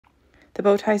The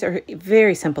bow ties are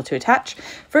very simple to attach.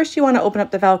 First, you want to open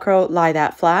up the Velcro, lie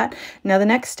that flat. Now, the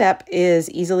next step is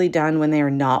easily done when they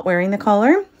are not wearing the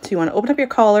collar. So you want to open up your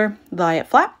collar, lie it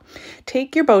flat,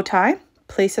 take your bow tie,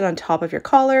 place it on top of your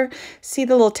collar. See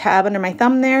the little tab under my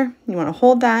thumb there? You want to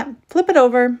hold that, flip it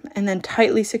over, and then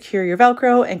tightly secure your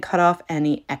Velcro and cut off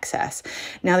any excess.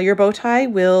 Now, your bow tie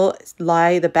will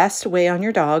lie the best way on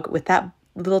your dog with that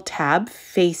little tab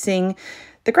facing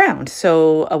the ground,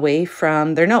 so away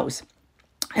from their nose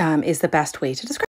is the best way to describe.